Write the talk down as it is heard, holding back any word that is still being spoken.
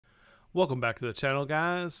Welcome back to the channel,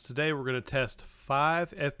 guys. Today we're going to test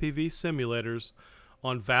 5 FPV simulators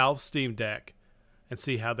on Valve Steam Deck and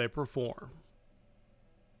see how they perform.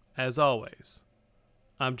 As always,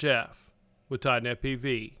 I'm Jeff with Titan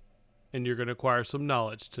FPV, and you're going to acquire some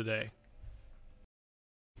knowledge today.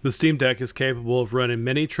 The Steam Deck is capable of running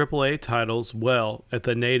many AAA titles well at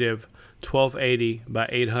the native 1280 by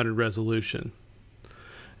 800 resolution.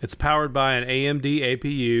 It's powered by an AMD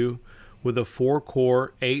APU with a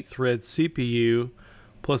 4-core, 8-thread CPU,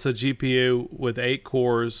 plus a GPU with 8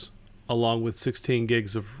 cores, along with 16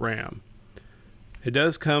 gigs of RAM. It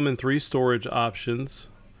does come in 3 storage options: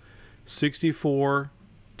 64,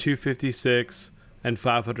 256, and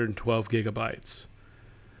 512 gigabytes.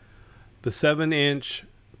 The 7-inch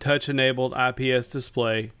touch-enabled IPS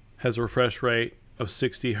display has a refresh rate of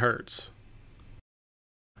 60 Hz.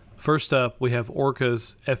 First up, we have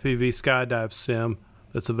Orca's FPV Skydive Sim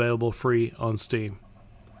that's available free on Steam.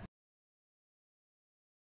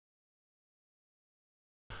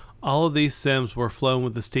 All of these sims were flown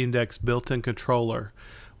with the Steam Deck's built-in controller,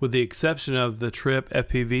 with the exception of the Trip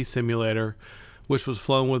FPV Simulator, which was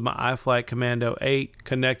flown with my iFlight Commando 8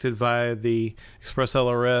 connected via the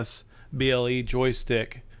ExpressLRS BLE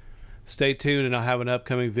joystick. Stay tuned and I'll have an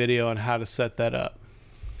upcoming video on how to set that up.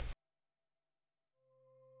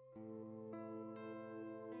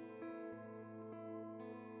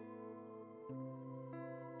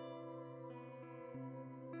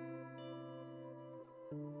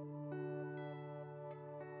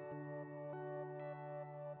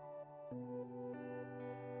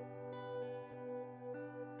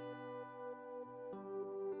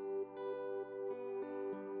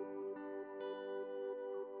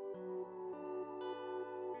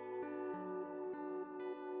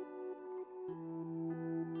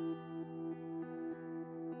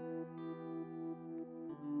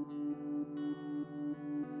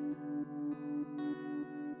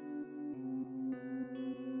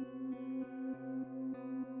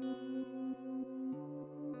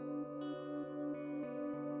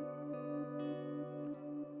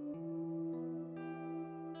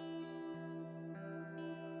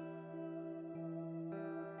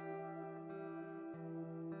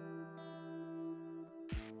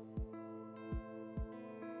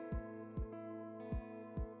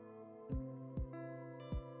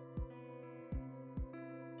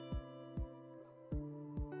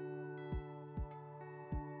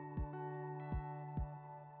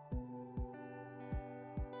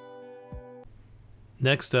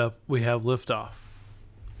 Next up, we have Liftoff.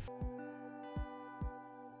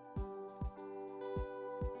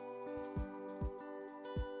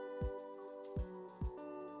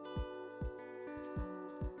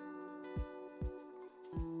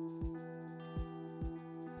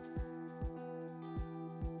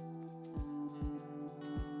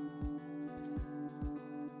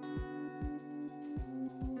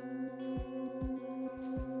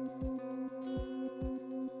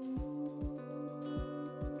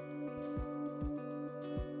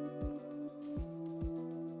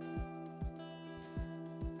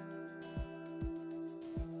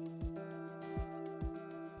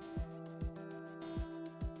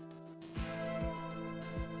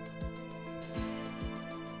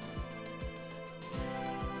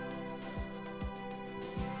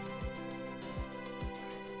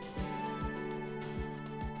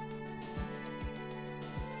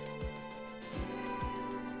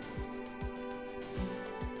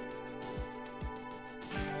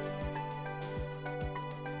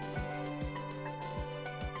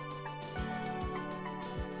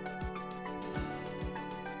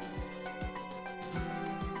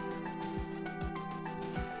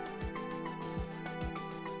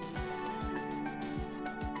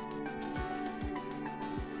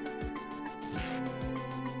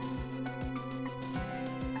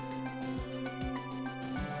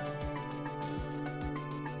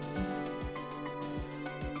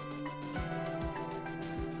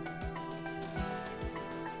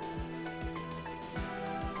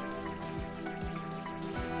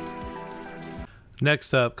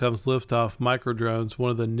 Next up comes Liftoff Microdrones,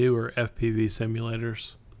 one of the newer FPV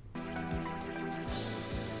simulators.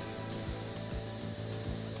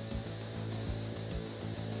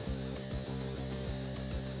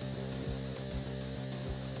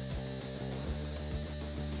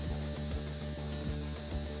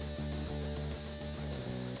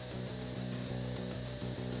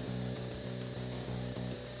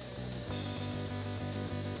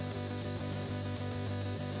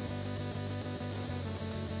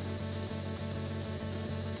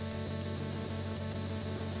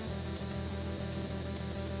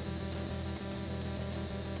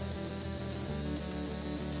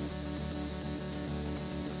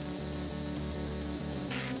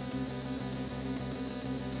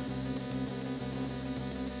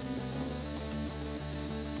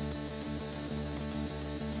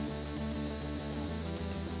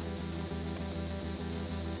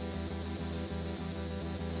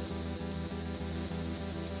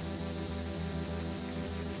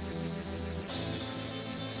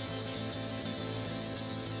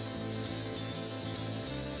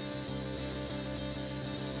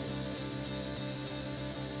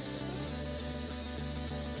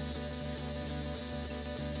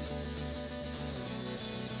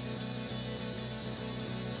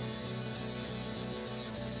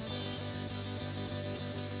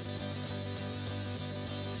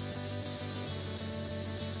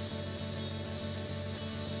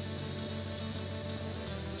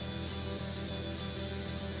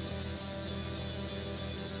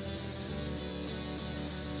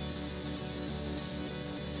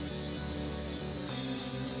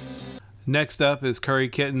 Next up is Curry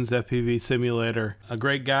Kitten's FPV Simulator, a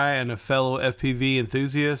great guy and a fellow FPV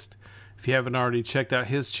enthusiast. If you haven't already checked out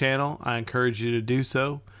his channel, I encourage you to do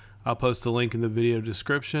so. I'll post a link in the video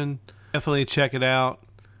description. Definitely check it out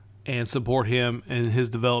and support him in his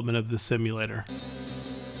development of the simulator.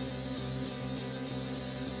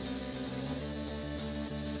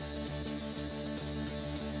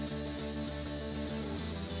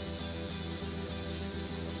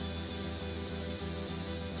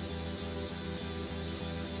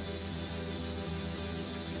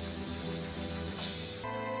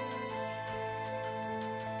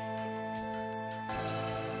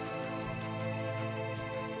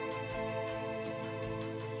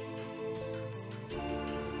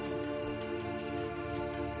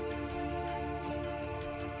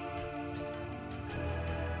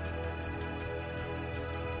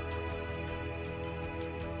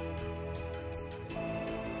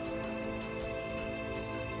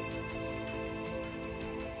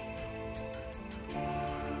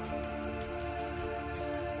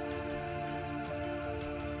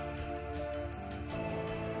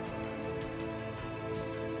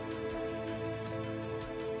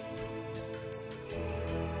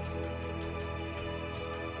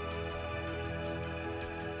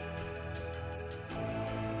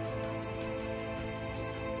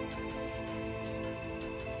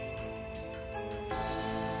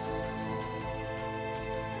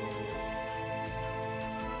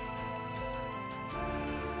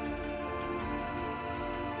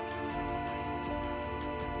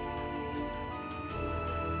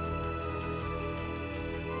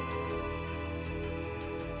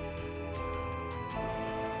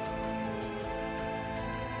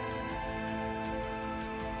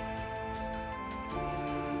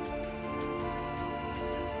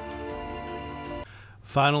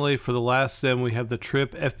 Finally, for the last sim, we have the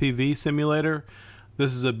Trip FPV Simulator.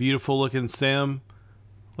 This is a beautiful looking sim.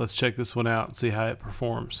 Let's check this one out and see how it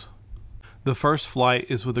performs. The first flight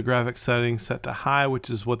is with the graphics settings set to high, which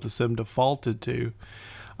is what the sim defaulted to.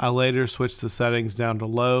 I later switched the settings down to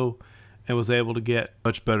low and was able to get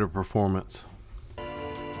much better performance.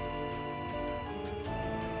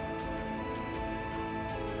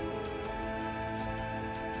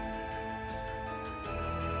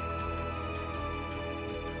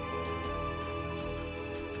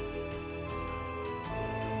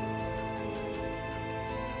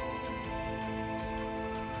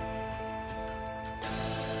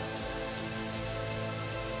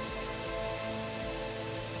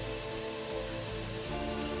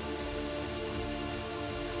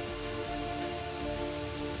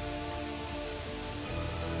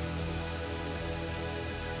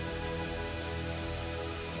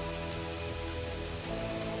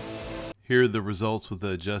 Here are the results with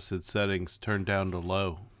the adjusted settings turned down to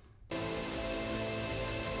low.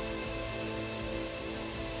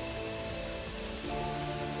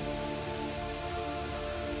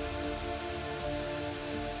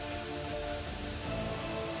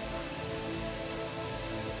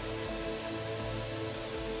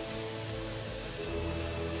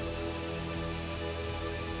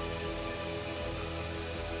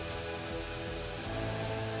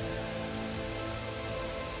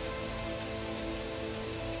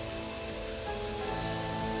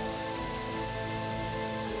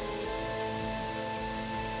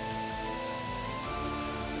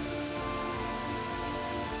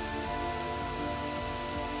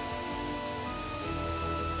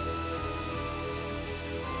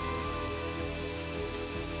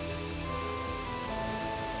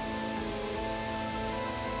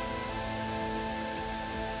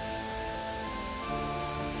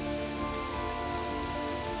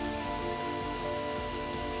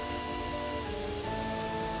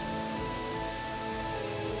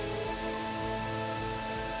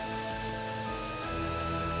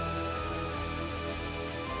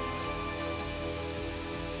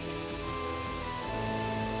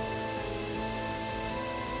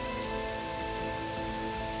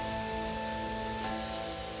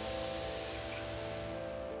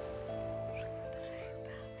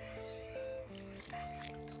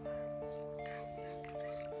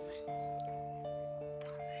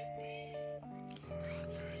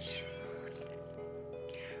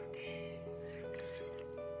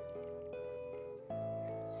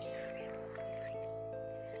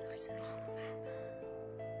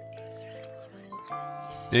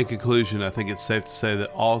 In conclusion, I think it's safe to say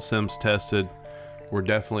that all sims tested were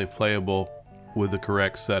definitely playable with the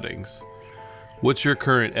correct settings. What's your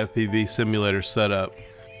current FPV simulator setup?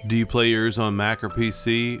 Do you play yours on Mac or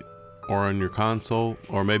PC, or on your console,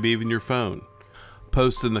 or maybe even your phone?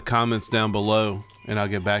 Post in the comments down below, and I'll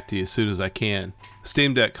get back to you as soon as I can.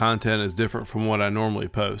 Steam Deck content is different from what I normally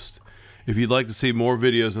post. If you'd like to see more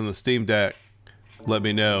videos on the Steam Deck, let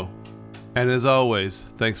me know. And as always,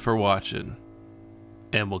 thanks for watching,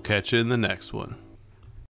 and we'll catch you in the next one.